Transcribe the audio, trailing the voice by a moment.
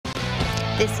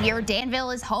This year, Danville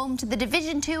is home to the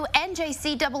Division II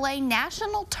NJCAA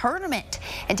National Tournament.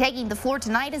 And taking the floor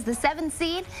tonight is the 7th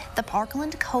seed, the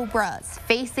Parkland Cobras.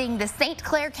 Facing the St.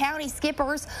 Clair County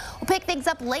Skippers, will pick things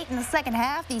up late in the second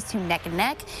half. These two neck and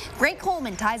neck. Grant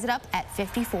Coleman ties it up at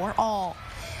 54 all.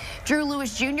 Drew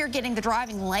Lewis Jr. getting the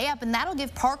driving layup, and that'll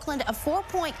give Parkland a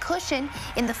 4-point cushion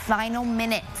in the final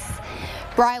minutes.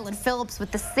 Brylan Phillips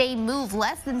with the same move,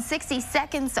 less than 60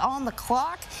 seconds on the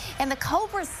clock, and the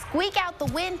Cobras squeak out the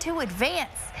win to advance.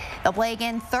 They'll play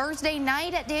again Thursday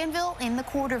night at Danville in the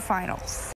quarterfinals.